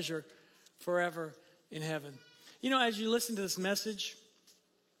have treasure forever in heaven. As you listen to this message,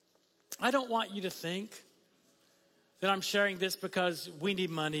 I don't want you to think that I'm sharing this because we need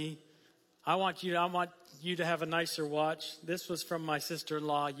money. I want you to have a nicer watch. This was from my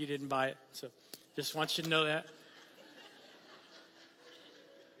sister-in-law. You didn't buy it. So just want you to know that.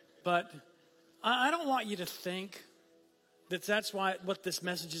 But I don't want you to think that that's what this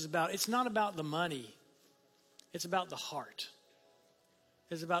message is about. It's not about the money. It's about the heart.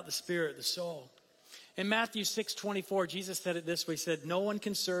 It's about the spirit, the soul. In Matthew 6:24, Jesus said it this way. He said, "No one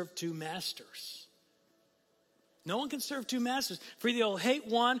can serve two masters." No one can serve two masters. For either he'll hate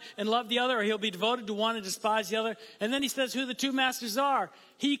one and love the other, or he'll be devoted to one and despise the other. And then he says who the two masters are.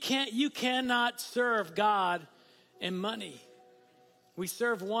 You cannot serve God and money. We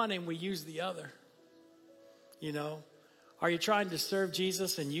serve one and we use the other. Are you trying to serve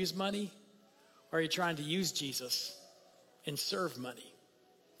Jesus and use money? Or are you trying to use Jesus and serve money?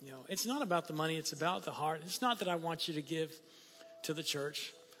 It's not about the money. It's about the heart. It's not that I want you to give to the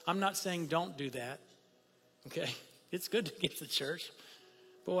church. I'm not saying don't do that. Okay, it's good to give to the church.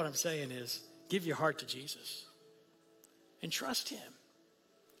 But what I'm saying is give your heart to Jesus and trust Him.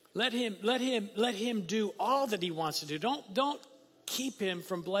 Let him do all that He wants to do. Don't keep Him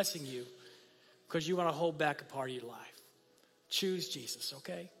from blessing you because you want to hold back a part of your life. Choose Jesus,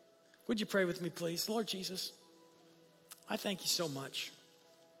 okay? Would you pray with me, please? Lord Jesus, I thank you so much.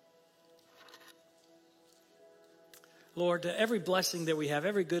 Lord, every blessing that we have,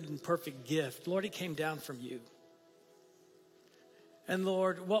 every good and perfect gift, Lord, it came down from you. And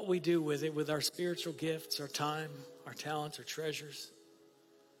Lord, what we do with it, with our spiritual gifts, our time, our talents, our treasures,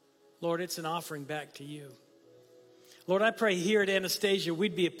 Lord, it's an offering back to you. Lord, I pray here at Anastasia,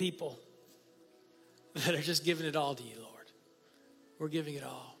 we'd be a people that are just giving it all to you, Lord. We're giving it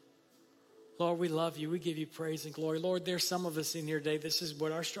all. Lord, we love you. We give you praise and glory. Lord, there's some of us in here today, this is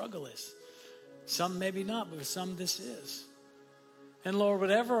what our struggle is. Some maybe not, but for some this is. And Lord,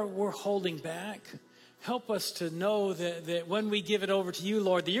 whatever we're holding back, help us to know that when we give it over to you,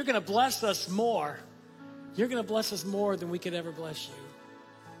 Lord, that you're going to bless us more. You're going to bless us more than we could ever bless you.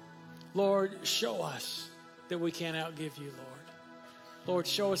 Lord, show us that we can't outgive you, Lord. Lord,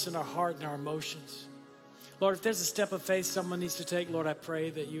 show us in our heart and our emotions. Lord, if there's a step of faith someone needs to take, Lord, I pray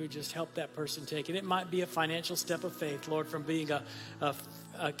that you would just help that person take it. It might be a financial step of faith, Lord, from being a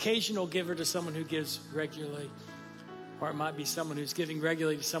occasional giver to someone who gives regularly. Or it might be someone who's giving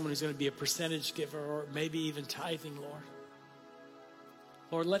regularly to someone who's going to be a percentage giver, or maybe even tithing, Lord.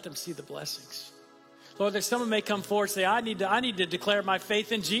 Lord, let them see the blessings. Lord, there's someone may come forward and say, I need to declare my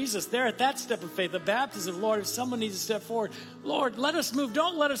faith in Jesus. They're at that step of faith, the baptism. Lord, if someone needs to step forward, Lord, let us move.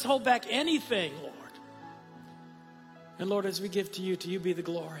 Don't let us hold back anything, Lord. And Lord, as we give to you be the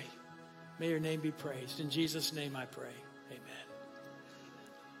glory. May your name be praised. In Jesus' name I pray. Amen.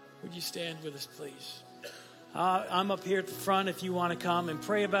 Would you stand with us, please? I'm up here at the front if you want to come and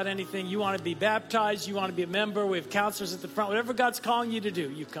pray about anything. You want to be baptized, you want to be a member. We have counselors at the front. Whatever God's calling you to do,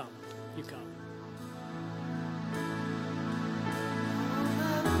 you come. You come.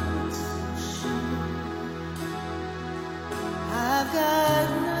 I've got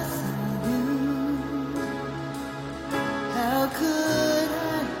nothing new. How could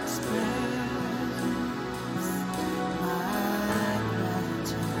I express my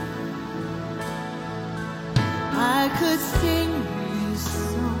gratitude? I could sing these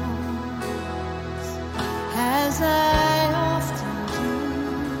songs as I often do.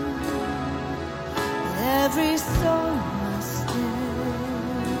 Every song must end.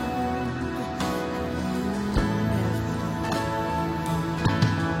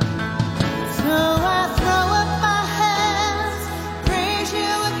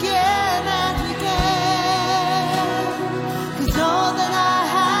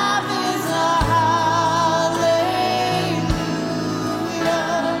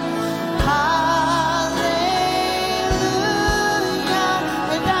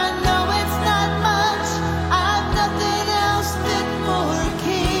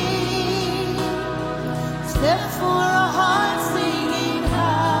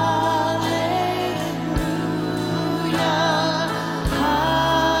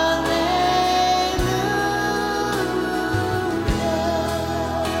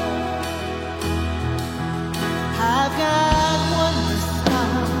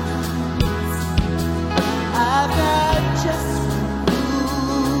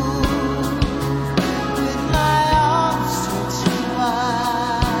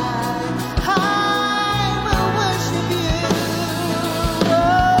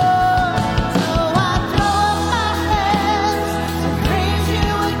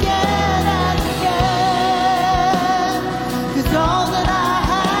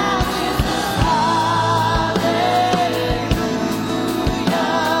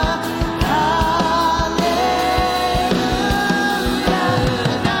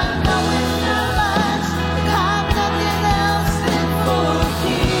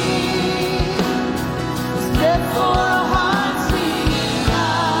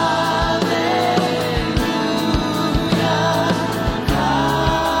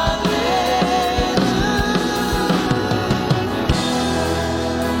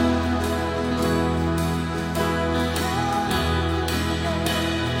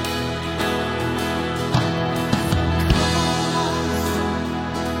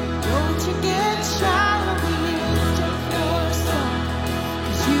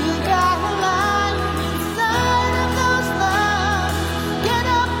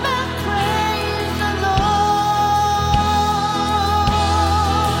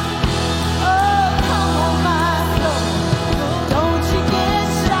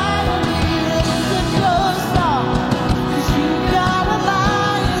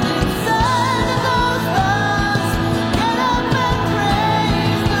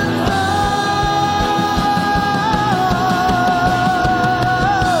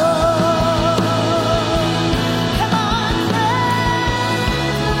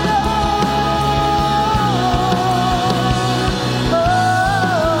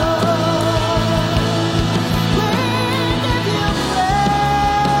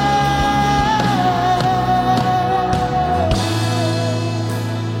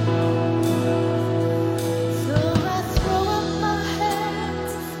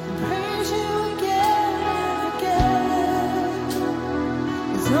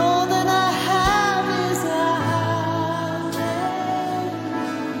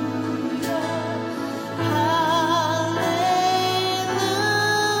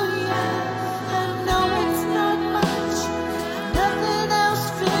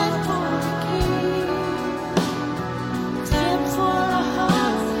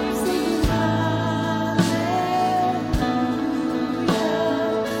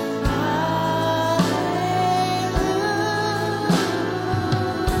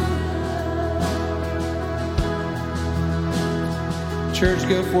 Church,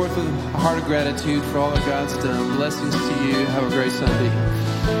 go forth with a heart of gratitude for all that God's done. Blessings to you. Have a great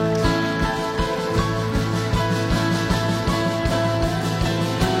Sunday.